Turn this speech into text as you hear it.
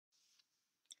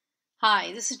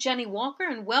Hi, this is Jennie Walker,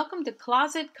 and welcome to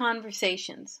Closet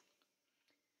Conversations.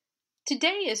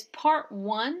 Today is part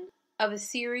one of a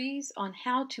series on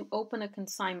how to open a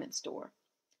consignment store.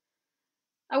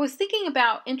 I was thinking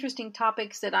about interesting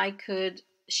topics that I could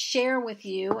share with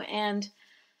you, and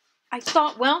I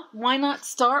thought, well, why not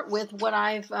start with what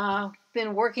I've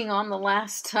been working on the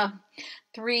last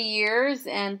 3 years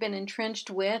and been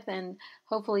entrenched with, and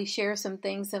hopefully share some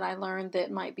things that I learned that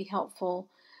might be helpful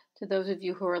to those of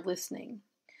you who are listening.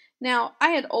 Now,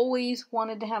 I had always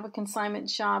wanted to have a consignment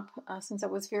shop since I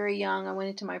was very young. I went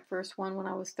into my first one when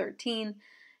I was 13,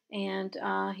 and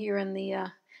here in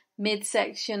the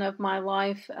midsection of my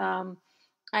life, I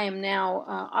am now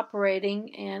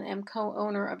operating and am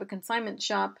co-owner of a consignment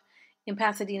shop in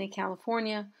Pasadena,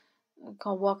 California,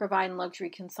 called Viden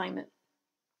Luxury Consignment.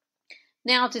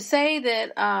 Now, to say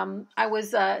that I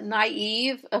was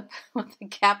naive with a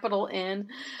capital N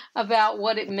about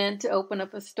what it meant to open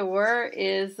up a store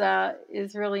is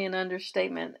really an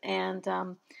understatement. And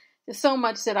there's so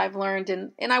much that I've learned,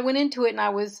 and I went into it, and I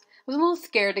was a little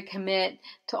scared to commit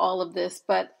to all of this,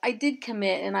 but I did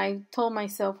commit, and I told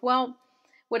myself, well,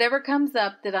 whatever comes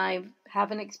up that I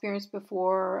haven't experienced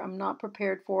before, or I'm not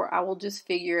prepared for, I will just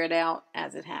figure it out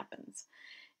as it happens.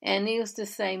 And needless to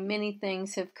say, many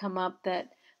things have come up that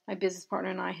my business partner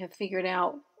and I have figured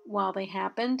out while they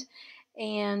happened.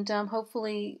 And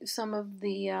hopefully some of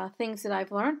the things that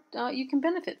I've learned you can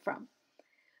benefit from.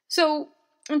 So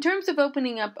in terms of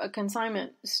opening up a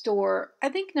consignment store, I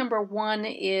think number one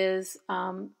is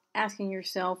asking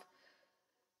yourself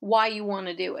why you want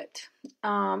to do it.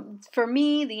 For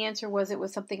me, the answer was it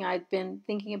was something I'd been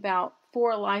thinking about for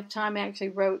a lifetime. I actually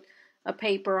wrote a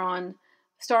paper on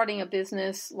starting a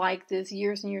business like this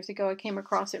years and years ago. I came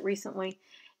across it recently.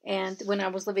 And when I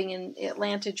was living in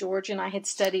Atlanta, Georgia, and I had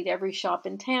studied every shop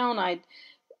in town, I'd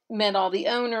met all the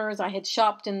owners, I had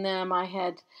shopped in them, I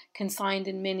had consigned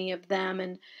in many of them.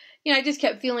 And, I just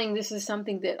kept feeling this is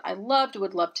something that I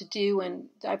would love to do. And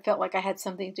I felt like I had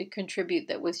something to contribute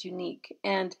that was unique.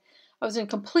 And I was in a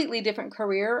completely different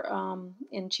career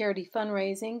in charity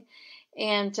fundraising.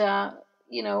 And,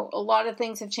 a lot of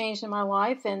things have changed in my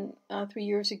life. And 3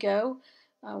 years ago,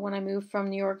 when I moved from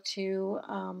New York to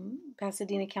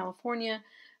Pasadena, California,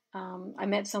 I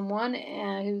met someone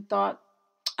who thought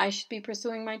I should be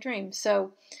pursuing my dream.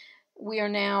 So we are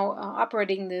now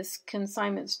operating this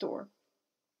consignment store.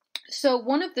 So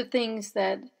one of the things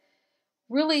that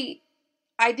really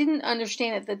I didn't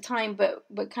understand at the time,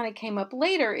 but kind of came up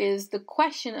later is the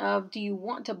question of, do you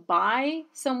want to buy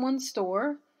someone's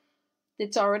store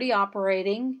that's already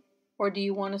operating, or do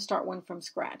you want to start one from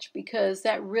scratch? Because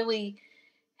that really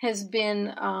has been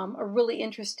a really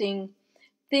interesting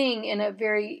thing and a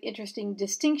very interesting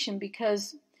distinction,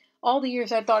 because all the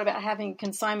years I thought about having a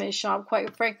consignment shop,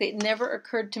 quite frankly, it never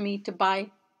occurred to me to buy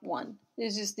one.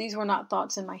 These were not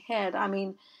thoughts in my head. I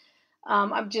mean,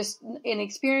 I'm just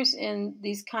inexperienced in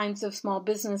these kinds of small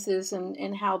businesses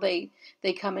and how they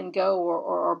come and go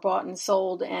or are bought and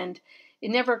sold. And it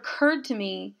never occurred to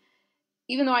me,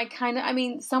 even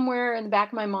though somewhere in the back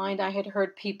of my mind, I had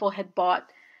heard people had bought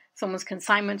someone's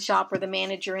consignment shop, or the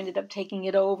manager ended up taking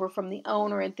it over from the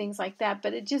owner and things like that.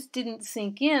 But it just didn't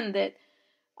sink in that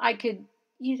I could,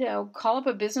 call up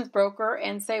a business broker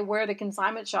and say, where are the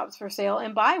consignment shops for sale,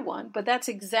 and buy one. But that's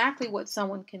exactly what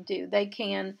someone can do. They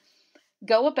can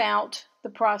go about the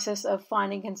process of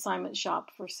finding a consignment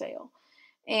shop for sale.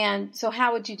 And so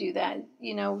how would you do that?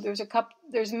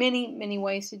 There's many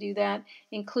ways to do that,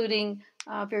 including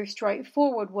a very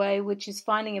straightforward way, which is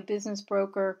finding a business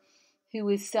broker who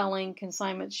is selling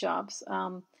consignment shops.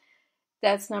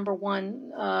 That's number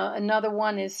one. Another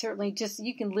one is certainly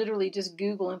you can literally just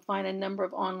Google and find a number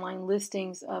of online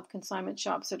listings of consignment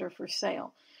shops that are for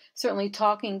sale. Certainly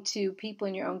talking to people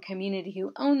in your own community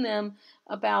who own them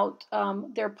about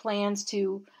their plans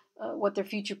to what their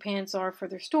future plans are for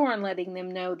their store, and letting them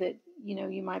know that,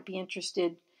 you might be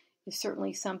interested is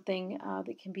certainly something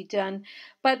that can be done.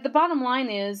 But the bottom line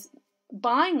is,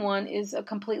 buying one is a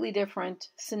completely different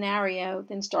scenario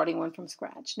than starting one from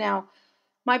scratch. Now,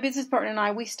 my business partner and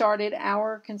I, we started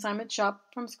our consignment shop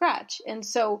from scratch. And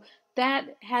so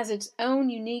that has its own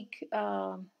unique,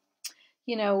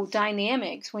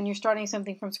 dynamics when you're starting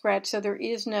something from scratch. So there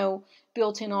is no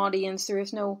built-in audience. There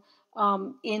is no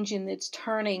engine that's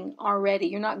turning already.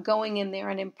 You're not going in there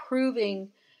and improving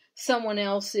someone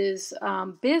else's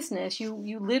business.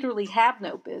 You literally have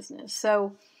no business.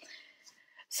 So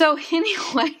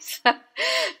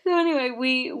anyway,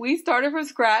 we started from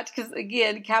scratch because,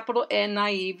 again, capital N,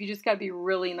 naive. You just got to be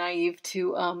really naive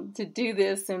to do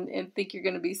this and think you're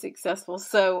going to be successful.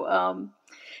 So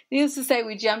needless to say,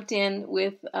 we jumped in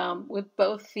with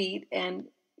both feet, and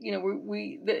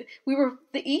the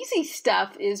easy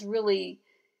stuff is really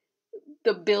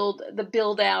the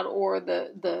build out, or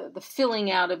the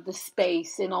filling out of the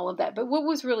space and all of that. But what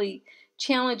was really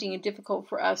challenging and difficult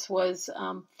for us was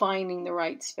finding the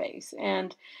right space.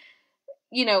 And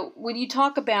when you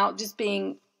talk about just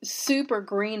being super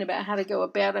green about how to go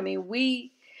about, I mean,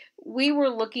 we were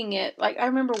looking at, like, I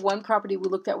remember one property we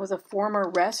looked at was a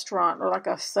former restaurant or like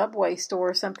a Subway store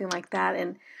or something like that.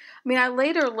 And I mean, I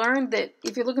later learned that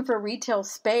if you're looking for a retail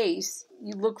space,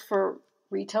 you look for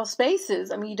retail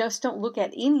spaces. I mean, you just don't look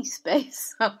at any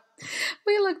space. So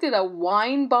we looked at a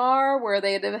wine bar where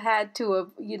they'd have had to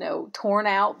have, torn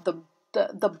out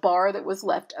the bar that was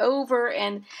left over.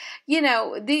 And,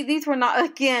 these were not,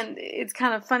 again, it's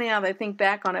kind of funny now that I think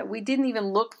back on it. We didn't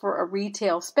even look for a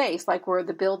retail space, like where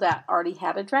the build out already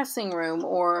had a dressing room,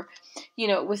 or,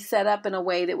 it was set up in a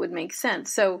way that would make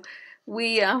sense. So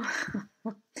we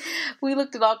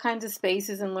looked at all kinds of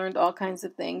spaces and learned all kinds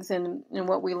of things. And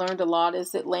what we learned a lot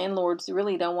is that landlords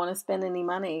really don't want to spend any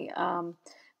money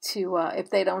if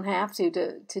they don't have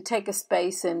to take a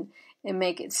space and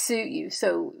make it suit you.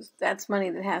 So that's money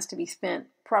that has to be spent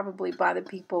probably by the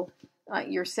people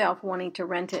yourself wanting to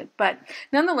rent it. But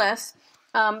nonetheless,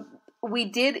 we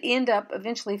did end up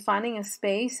eventually finding a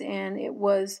space, and it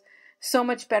was so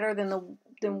much better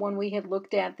than one we had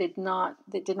looked at that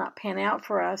did not pan out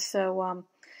for us. So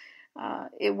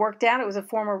it worked out. It was a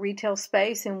former retail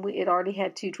space, and it already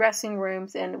had 2 dressing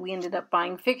rooms, and we ended up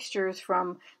buying fixtures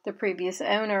from the previous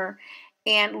owner.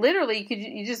 And literally,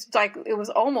 you just, like, it was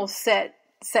almost set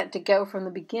to go from the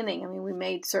beginning. I mean, we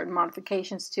made certain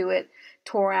modifications to it,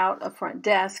 tore out a front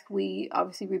desk. We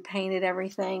obviously repainted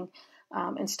everything,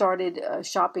 and started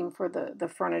shopping for the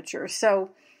furniture. So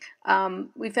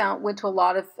went to a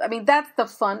lot of, I mean, that's the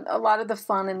fun. A lot of the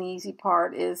fun and the easy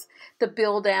part is the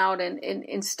build out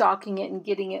and stocking it and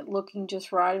getting it looking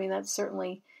just right. I mean, it's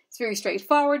very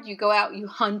straightforward. You go out, you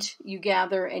hunt, you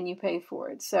gather, and you pay for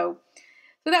it. So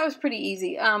that was pretty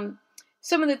easy.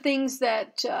 Some of the things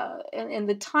that, and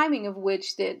the timing of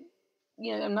which that,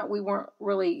 we weren't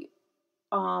really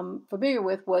familiar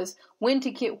with, was when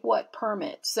to get what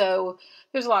permit. So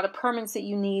there's a lot of permits that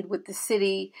you need with the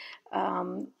city.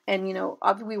 And,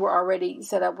 we were already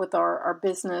set up with our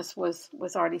business was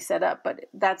already set up, but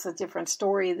that's a different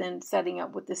story than setting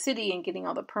up with the city and getting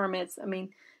all the permits. I mean,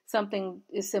 something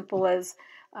as simple as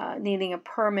needing a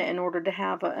permit in order to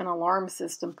have an alarm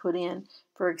system put in.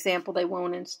 For example, they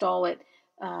won't install it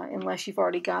unless you've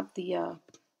already got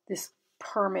this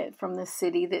permit from the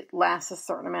city that lasts a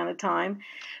certain amount of time.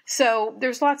 So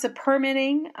there's lots of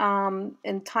permitting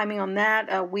and timing on that.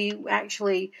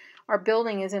 Our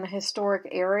building is in a historic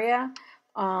area.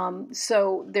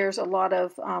 So there's a lot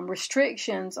of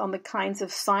restrictions on the kinds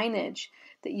of signage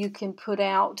that you can put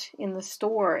out in the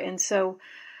store. And so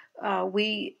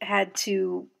we had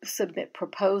to submit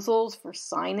proposals for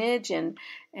signage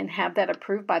and have that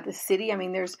approved by the city. I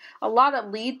mean, there's a lot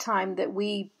of lead time that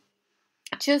we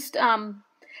just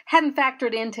hadn't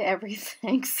factored into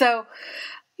everything. So,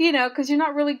 because you're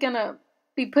not really going to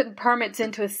be putting permits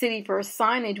into a city for a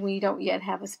signage when you don't yet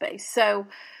have a space. So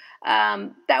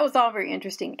that was all very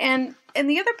interesting. And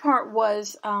the other part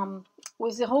was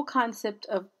the whole concept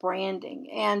of branding.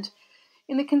 And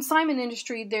in the consignment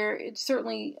industry, it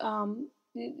certainly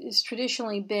has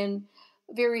traditionally been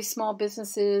very small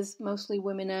businesses, mostly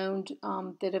women-owned,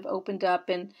 that have opened up,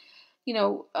 and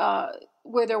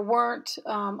where there weren't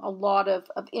a lot of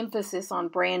emphasis on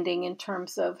branding in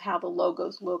terms of how the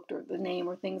logos looked or the name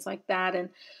or things like that. And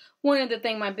one of the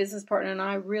things my business partner and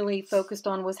I really focused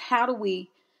on was, how do we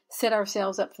set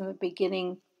ourselves up from the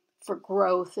beginning for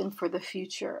growth and for the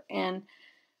future? And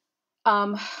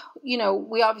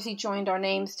we obviously joined our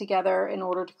names together in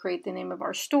order to create the name of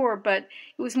our store, but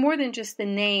it was more than just the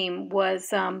name, was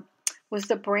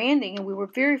the branding. And we were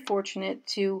very fortunate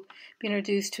to be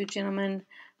introduced to a gentleman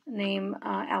named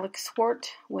Alex Swart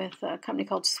with a company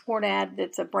called SwartAd.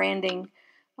 That's a branding,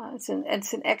 it's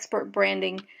an expert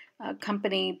branding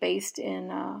company based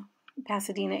in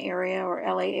Pasadena area or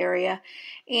LA area.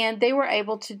 And they were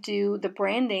able to do the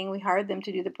branding. We hired them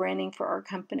to do the branding for our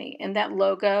company. And that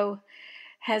logo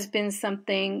has been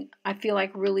something I feel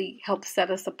like really helped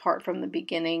set us apart from the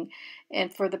beginning,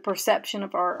 and for the perception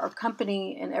of our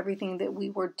company and everything that we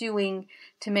were doing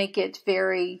to make it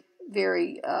very,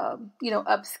 very,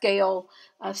 upscale,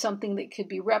 something that could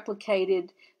be replicated,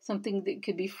 something that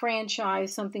could be franchised,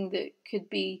 something that could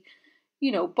be,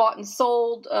 bought and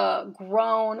sold,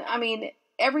 grown. I mean,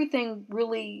 everything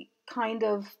really kind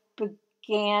of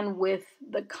began with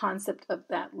the concept of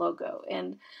that logo.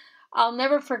 And I'll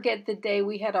never forget the day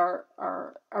we had our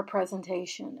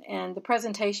presentation. And the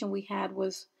presentation we had it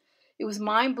was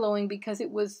mind blowing because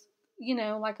it was,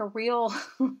 like a real,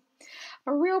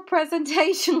 a real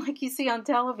presentation like you see on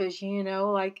television,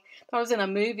 like I was in a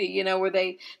movie, where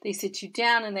they sit you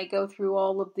down and they go through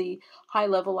all of the high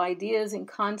level ideas and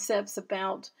concepts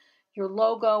about your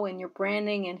logo and your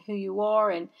branding and who you are.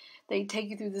 And they take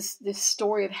you through this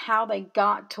story of how they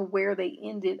got to where they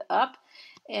ended up.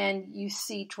 And you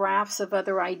see drafts of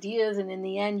other ideas. And in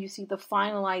the end, you see the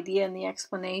final idea and the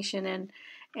explanation. And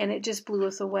it just blew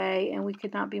us away. And we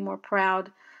could not be more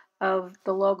proud of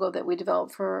the logo that we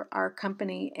developed for our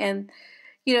company. And,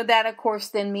 that, of course,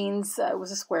 then means it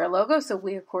was a square logo. So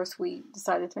we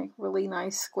decided to make really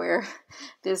nice square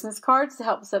business cards to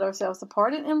help set ourselves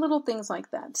apart and little things like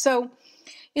that. So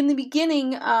in the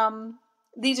beginning,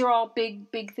 these are all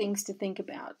big things to think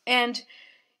about. And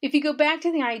if you go back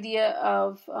to the idea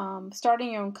of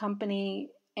starting your own company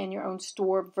and your own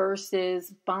store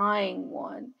versus buying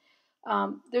one,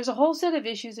 there's a whole set of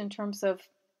issues in terms of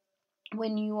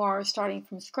when you are starting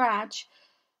from scratch,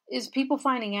 is people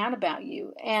finding out about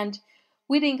you. And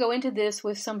we didn't go into this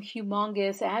with some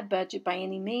humongous ad budget by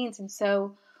any means. And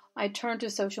so I turned to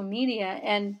social media.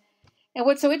 And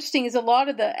what's so interesting is a lot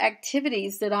of the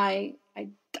activities that I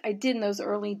did in those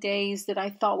early days that I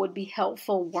thought would be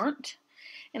helpful weren't.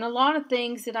 And a lot of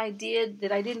things that I did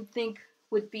that I didn't think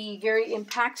would be very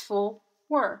impactful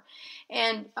were.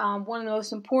 And one of the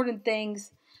most important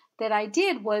things that I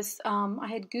did was I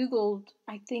had Googled,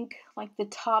 I think, like the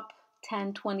top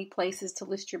 10, 20 places to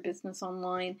list your business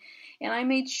online. And I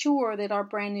made sure that our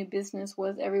brand new business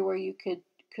was everywhere you could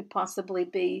possibly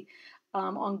be,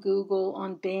 on Google,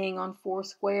 on Bing, on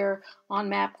Foursquare, on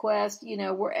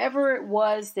MapQuest, wherever it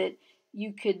was that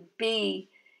you could be.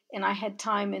 And I had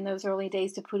time in those early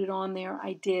days to put it on there.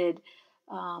 I did.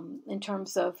 In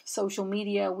terms of social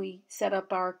media, we set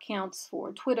up our accounts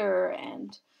for Twitter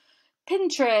and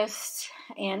Pinterest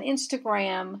and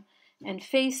Instagram and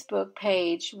Facebook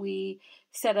page. We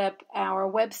set up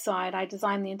our website. I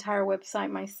designed the entire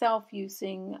website myself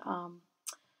using,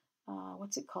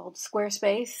 what's it called?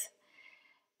 Squarespace.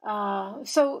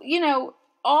 So,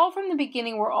 all from the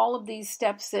beginning were all of these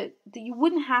steps that you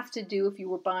wouldn't have to do if you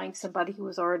were buying somebody who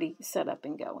was already set up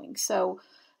and going. So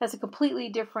that's a completely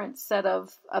different set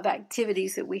of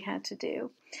activities that we had to do.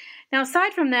 Now,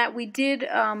 aside from that, we did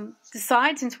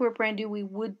decide, since we're brand new, we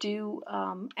would do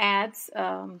ads,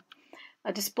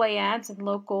 display ads in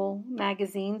local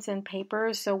magazines and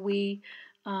papers. So we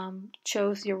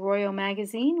chose the Arroyo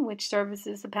magazine, which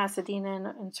services the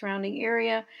Pasadena and surrounding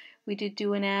area. We did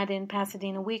do an ad in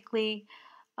Pasadena Weekly,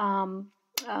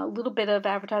 a little bit of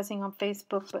advertising on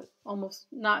Facebook, but almost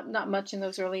not much in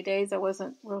those early days. I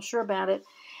wasn't real sure about it.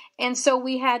 And so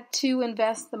we had to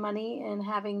invest the money in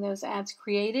having those ads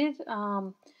created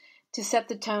to set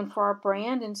the tone for our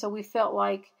brand. And so we felt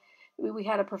like we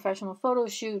had a professional photo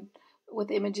shoot with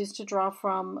images to draw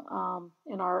from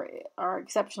in our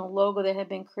exceptional logo that had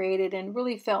been created, and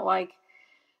really felt like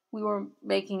we were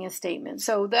making a statement.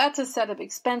 So that's a set of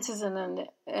expenses and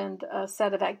a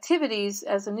set of activities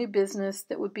as a new business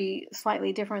that would be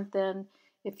slightly different than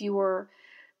if you were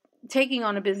taking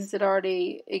on a business that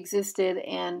already existed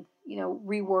and,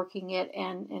 reworking it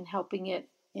and helping it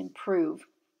improve.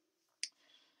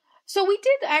 So we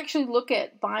did actually look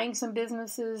at buying some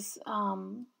businesses,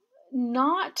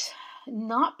 not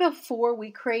before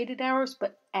we created ours,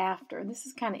 but after. And this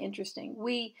is kind of interesting.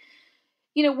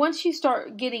 Once you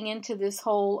start getting into this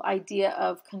whole idea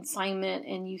of consignment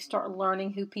and you start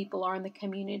learning who people are in the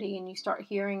community and you start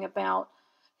hearing about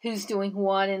who's doing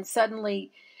what, and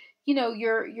suddenly,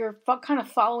 you're kind of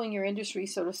following your industry,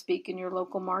 so to speak, in your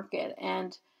local market.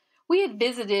 And we had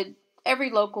visited every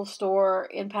local store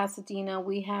in Pasadena.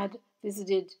 We had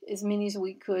visited as many as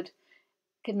we could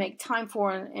make time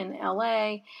for in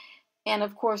LA. And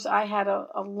of course, I had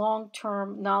a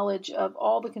long-term knowledge of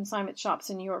all the consignment shops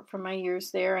in New York from my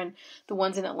years there, and the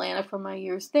ones in Atlanta from my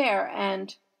years there.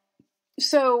 And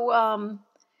so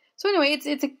anyway,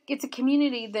 it's a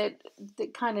community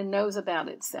that kind of knows about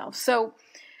itself. So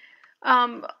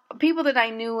people that I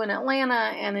knew in Atlanta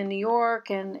and in New York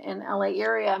and LA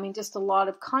area, just a lot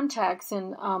of contacts,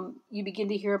 and you begin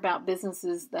to hear about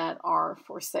businesses that are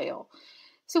for sale.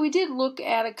 So we did look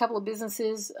at a couple of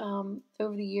businesses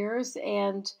over the years,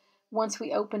 and once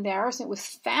we opened ours, it was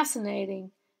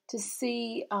fascinating to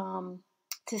see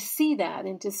that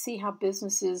and to see how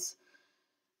businesses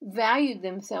valued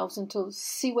themselves and to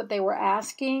see what they were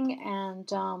asking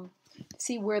and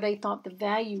see where they thought the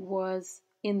value was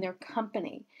in their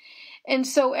company. And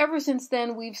so ever since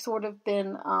then, we've sort of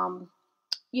been,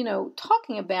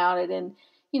 talking about it and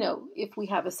if we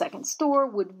have a second store,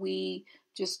 would we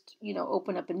just,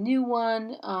 open up a new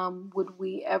one? Would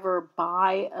we ever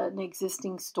buy an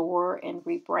existing store and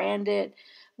rebrand it?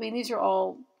 I mean, these are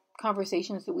all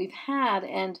conversations that we've had.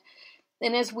 And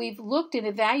as we've looked and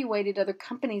evaluated other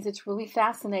companies, it's really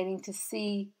fascinating to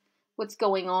see what's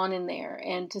going on in there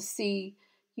and to see,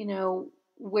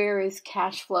 where is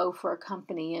cash flow for a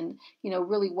company and,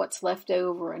 really what's left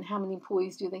over and how many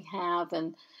employees do they have,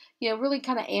 and, really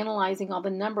kind of analyzing all the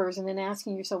numbers and then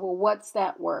asking yourself, well, what's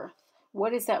that worth?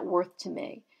 What is that worth to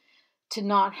me to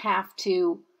not have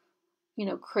to,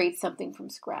 create something from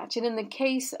scratch? And in the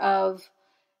case of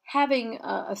having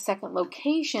a second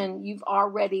location, you've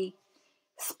already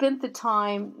spent the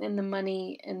time and the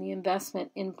money and the investment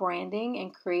in branding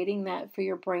and creating that for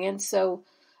your brand. So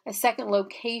a second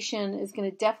location is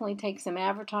going to definitely take some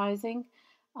advertising,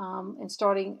 and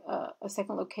starting a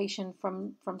second location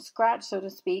from scratch, so to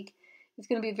speak. It's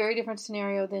going to be a very different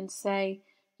scenario than, say,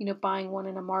 buying one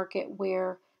in a market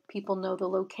where people know the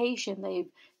location.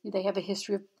 They have a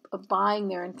history of buying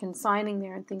there and consigning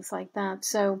there and things like that.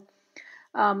 So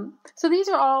these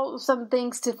are all some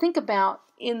things to think about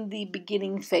in the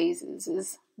beginning phases: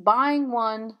 is buying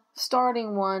one,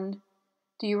 starting one.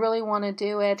 Do you really want to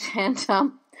do it? And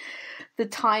the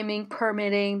timing,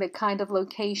 permitting, the kind of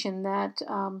location that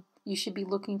you should be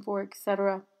looking for,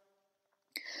 etc.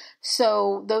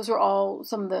 So those are all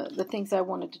some of the things I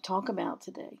wanted to talk about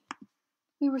today.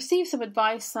 We received some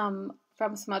advice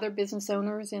from some other business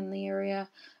owners in the area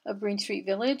of Green Street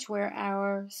Village, where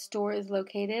our store is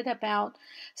located, about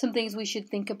some things we should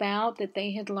think about that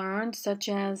they had learned, such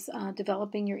as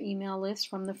developing your email list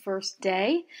from the first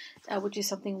day, which is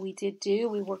something we did do.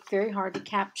 We worked very hard to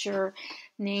capture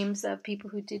names of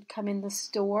people who did come in the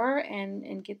store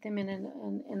and get them in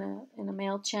a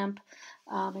MailChimp,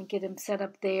 and get them set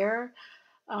up there.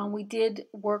 We did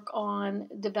work on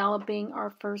developing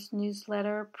our first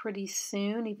newsletter pretty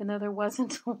soon, even though there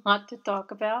wasn't a lot to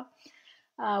talk about.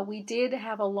 We did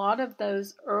have a lot of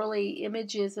those early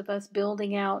images of us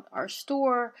building out our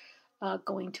store,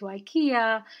 going to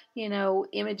IKEA,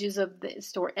 images of the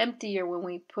store empty, or when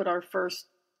we put our first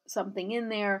something in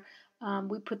there.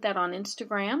 We put that on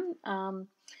Instagram.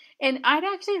 And I'd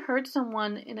actually heard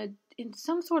someone in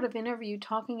some sort of interview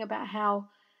talking about how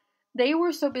they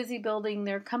were so busy building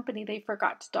their company, they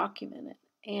forgot to document it.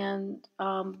 And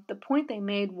the point they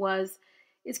made was,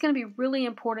 it's going to be really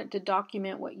important to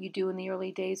document what you do in the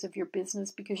early days of your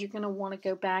business, because you're going to want to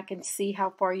go back and see how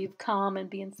far you've come and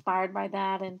be inspired by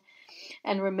that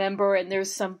and remember. And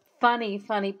there's some funny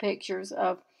pictures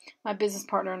of my business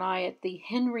partner and I at the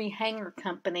Henry Hanger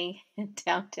Company in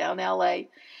downtown LA.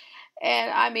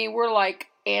 And I mean, we're like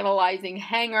analyzing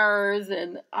hangers,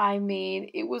 and I mean,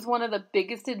 it was one of the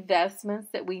biggest investments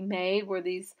that we made, were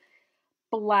these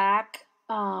black,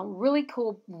 really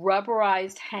cool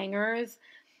rubberized hangers.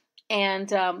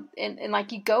 And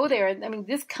like, you go there, and I mean,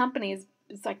 this company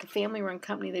it's like a family-run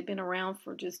company. They've been around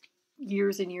for just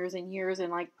years and years and years,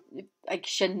 and like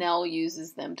Chanel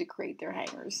uses them to create their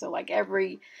hangers. So like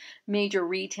every major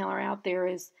retailer out there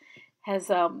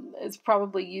has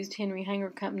probably used Henry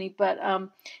Hanger Company. But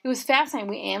it was fascinating.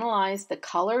 We analyzed the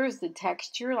colors, the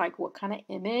texture, like what kind of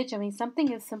image. I mean,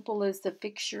 something as simple as the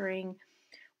fixturing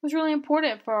was really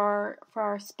important for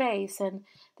our space. And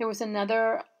there was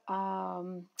another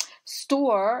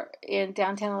store in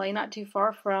downtown LA, not too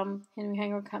far from Henry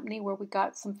Hanger Company, where we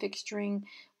got some fixturing,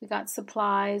 we got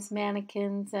supplies,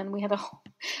 mannequins, and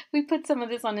we put some of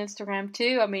this on Instagram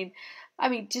too. I mean,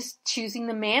 just choosing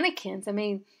the mannequins. I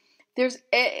mean,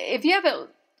 if you haven't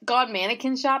gone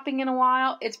mannequin shopping in a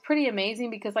while, it's pretty amazing,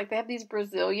 because like they have these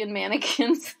Brazilian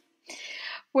mannequins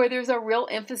where there's a real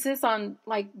emphasis on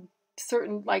like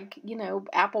certain, like,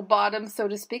 apple bottoms, so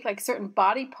to speak, like certain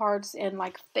body parts and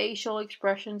like facial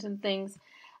expressions and things.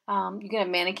 You can have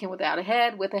a mannequin without a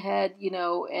head, with a head,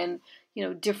 and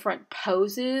different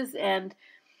poses, and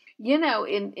in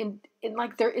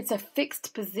like it's a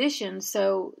fixed position,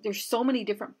 so there's so many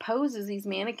different poses these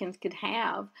mannequins could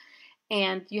have.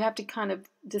 And you have to kind of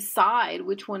decide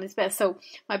which one is best. So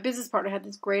my business partner had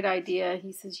this great idea.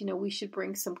 He says, we should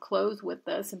bring some clothes with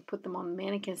us and put them on the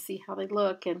mannequin, see how they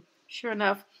look. And sure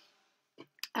enough,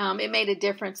 it made a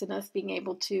difference in us being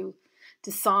able to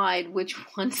decide which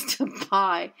ones to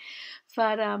buy.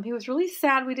 But he was really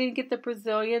sad we didn't get the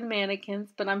Brazilian mannequins.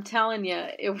 But I'm telling you,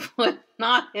 it would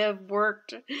not have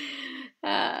worked.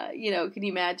 Can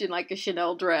you imagine like a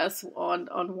Chanel dress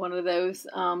on one of those?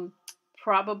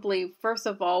 Probably, first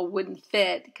of all, wouldn't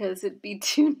fit because it'd be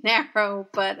too narrow.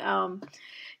 But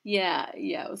yeah,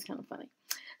 it was kind of funny.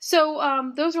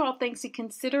 So those are all things to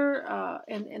consider,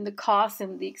 and the costs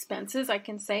and the expenses. I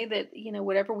can say that,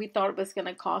 whatever we thought it was going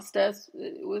to cost us,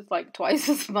 it was like twice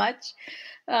as much.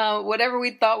 Whatever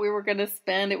we thought we were going to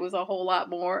spend, it was a whole lot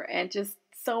more, and just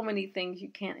so many things you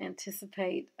can't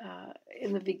anticipate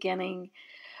in the beginning.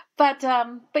 But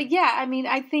yeah,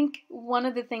 I think one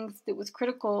of the things that was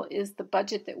critical is the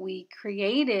budget that we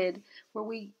created, where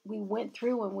we went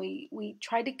through and we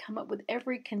tried to come up with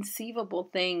every conceivable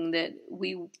thing that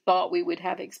we thought we would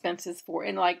have expenses for.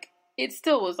 And it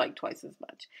still was like twice as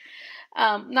much.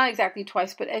 Not exactly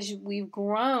twice, but as we've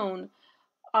grown,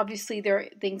 obviously there are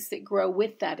things that grow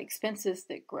with that, expenses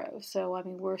that grow. So,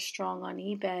 we're strong on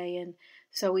eBay. And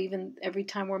so even every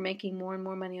time we're making more and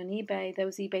more money on eBay,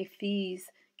 those eBay fees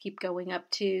keep going up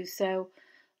too. So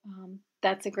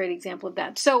that's a great example of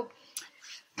that. So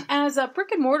as a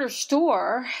brick and mortar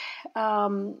store,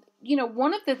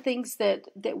 one of the things that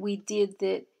we did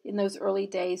that in those early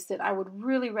days that I would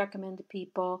really recommend to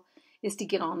people is to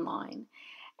get online.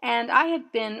 And I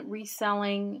had been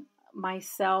reselling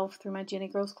myself through my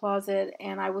JennieGirl's Closet,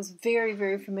 and I was very,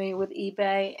 very familiar with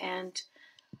eBay, and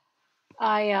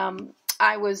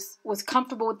I was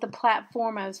comfortable with the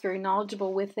platform. I was very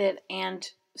knowledgeable with it, and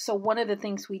so one of the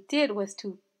things we did was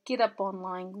to get up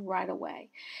online right away.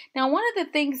 Now, one of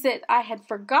the things that I had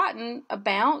forgotten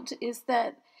about is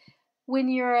that when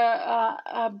you're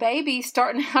a baby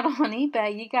starting out on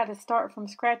eBay, you got to start from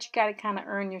scratch. You got to kind of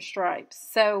earn your stripes.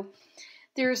 So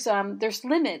there's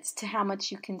limits to how much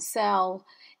you can sell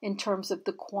in terms of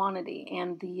the quantity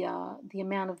and the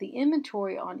amount of the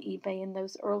inventory on eBay in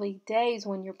those early days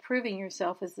when you're proving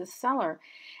yourself as a seller.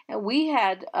 And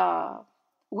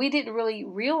we didn't really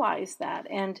realize that.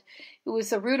 And it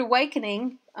was a rude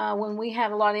awakening when we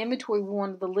had a lot of inventory we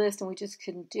wanted to list and we just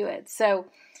couldn't do it. So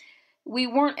we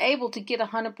weren't able to get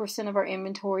 100% of our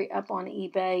inventory up on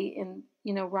eBay and,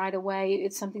 right away.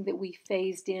 It's something that we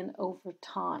phased in over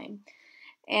time.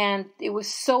 And it was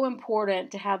so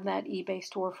important to have that eBay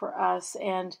store for us.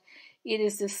 And it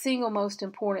is the single most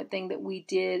important thing that we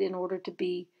did in order to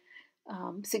be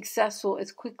successful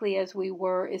as quickly as we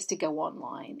were, is to go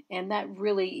online. And that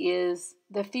really is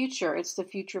the future. It's the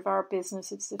future of our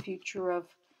business. It's the future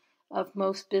of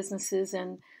most businesses,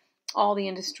 and all the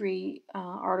industry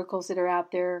articles that are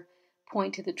out there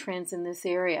point to the trends in this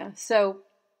area. So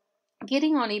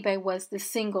getting on eBay was the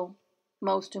single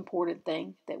most important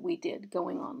thing that we did,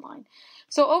 going online.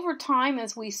 So over time,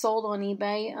 as we sold on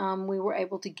eBay, we were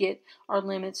able to get our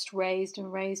limits raised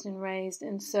and raised and raised.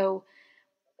 And so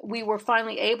we were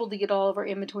finally able to get all of our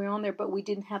inventory on there, but we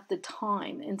didn't have the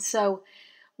time. And so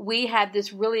we had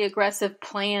this really aggressive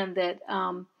plan that,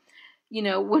 when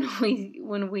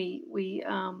we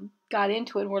got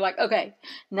into it, we're like, okay,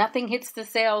 nothing hits the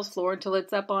sales floor until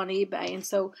it's up on eBay. And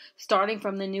so starting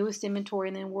from the newest inventory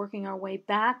and then working our way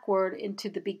backward into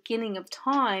the beginning of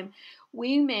time,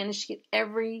 we managed to get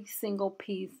every single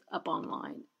piece up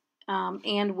online.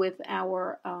 And with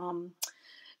our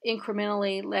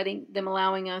incrementally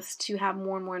allowing us to have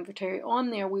more and more inventory on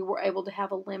there, we were able to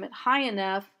have a limit high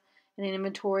enough and an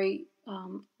inventory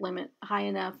limit high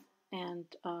enough and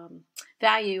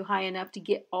value high enough to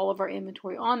get all of our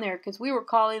inventory on there, because we were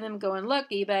calling them going, look,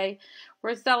 eBay,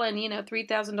 we're selling,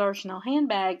 $3,000 Chanel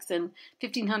handbags and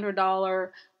 $1,500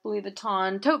 Louis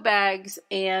Vuitton tote bags,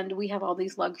 and we have all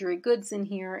these luxury goods in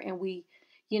here, and we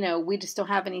just don't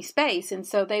have any space. And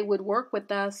so they would work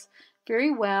with us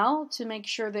very well to make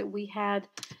sure that we had,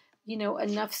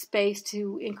 enough space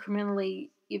to incrementally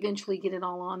eventually get it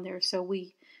all on there. So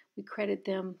we credit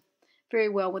them very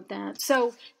well with that.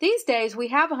 So these days we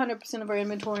have 100% of our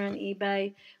inventory on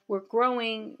eBay. We're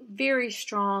growing very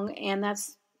strong, and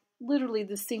that's literally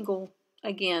the single,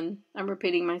 again, I'm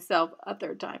repeating myself a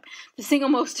third time, the single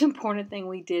most important thing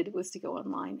we did was to go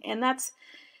online. And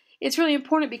it's really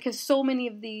important because so many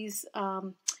of these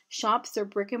shops, they're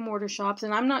brick and mortar shops.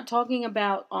 And I'm not talking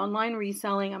about online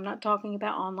reselling. I'm not talking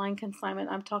about online consignment.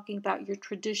 I'm talking about your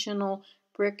traditional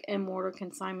brick and mortar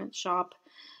consignment shop,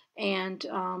 and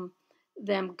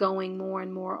them going more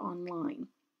and more online.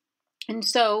 And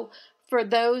so for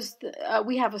those,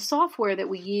 we have a software that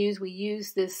we use. We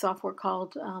use this software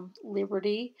called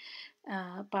Liberty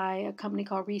by a company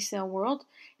called Resale World.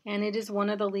 And it is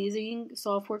one of the leading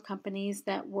software companies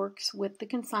that works with the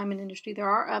consignment industry. There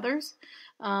are others,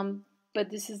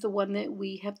 but this is the one that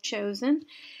we have chosen.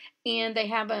 And they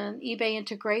have an eBay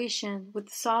integration with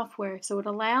the software. So it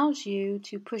allows you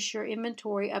to push your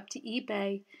inventory up to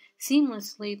eBay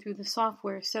seamlessly through the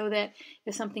software, so that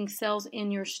if something sells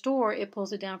in your store, it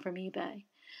pulls it down from eBay.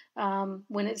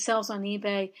 When it sells on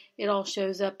eBay, it all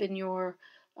shows up in your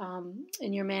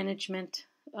management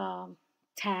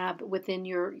tab within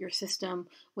your system.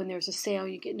 When there's a sale,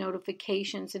 you get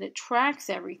notifications, and it tracks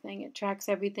everything. It tracks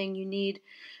everything you need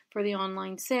for the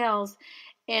online sales,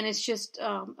 and it's just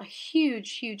a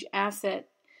huge asset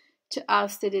to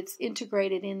us that it's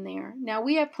integrated in there. Now,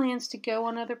 we have plans to go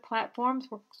on other platforms.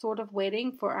 We're sort of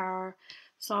waiting for our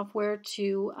software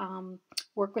to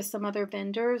work with some other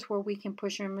vendors where we can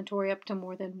push our inventory up to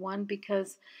more than one,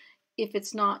 because if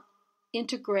it's not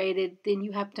integrated, then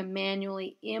you have to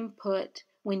manually input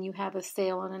when you have a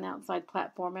sale on an outside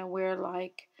platform, and we're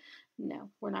like, no,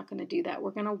 we're not going to do that.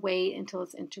 We're going to wait until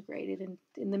it's integrated, and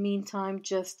in the meantime,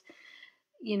 just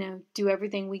do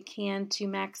everything we can to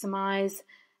maximize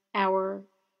our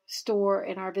store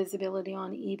and our visibility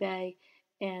on eBay,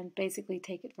 and basically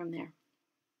take it from there.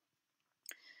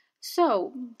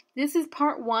 So this is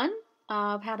part one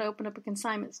of how to open up a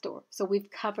consignment store. So we've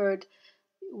covered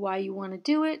why you want to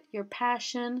do it, your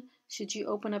passion, should you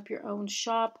open up your own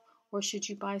shop or should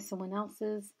you buy someone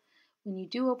else's? When you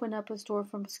do open up a store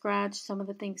from scratch, some of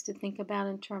the things to think about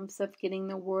in terms of getting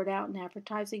the word out and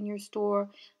advertising your store,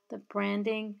 the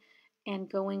branding, and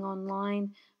going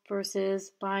online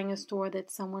versus buying a store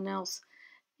that someone else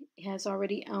has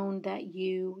already owned that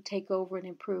you take over and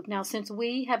improve. Now, since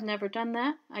we have never done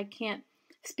that, I can't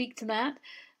speak to that.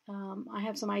 I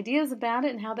have some ideas about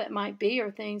it and how that might be, or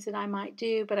things that I might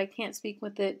do, but I can't speak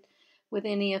with it with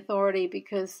any authority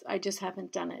because I just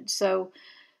haven't done it. So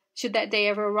should that day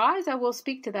ever arise, I will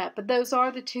speak to that. But those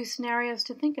are the two scenarios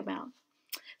to think about.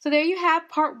 So there you have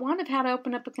part one of how to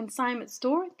open up a consignment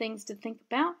store, things to think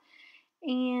about.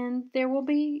 And there will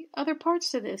be other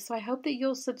parts to this. So I hope that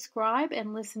you'll subscribe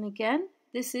and listen again.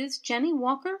 This is Jennie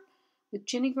Walker with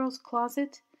JennieGirl's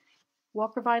Closet,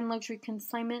 Walker Viden Luxury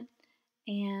Consignment,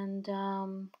 and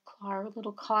our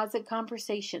little closet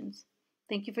conversations.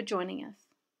 Thank you for joining us.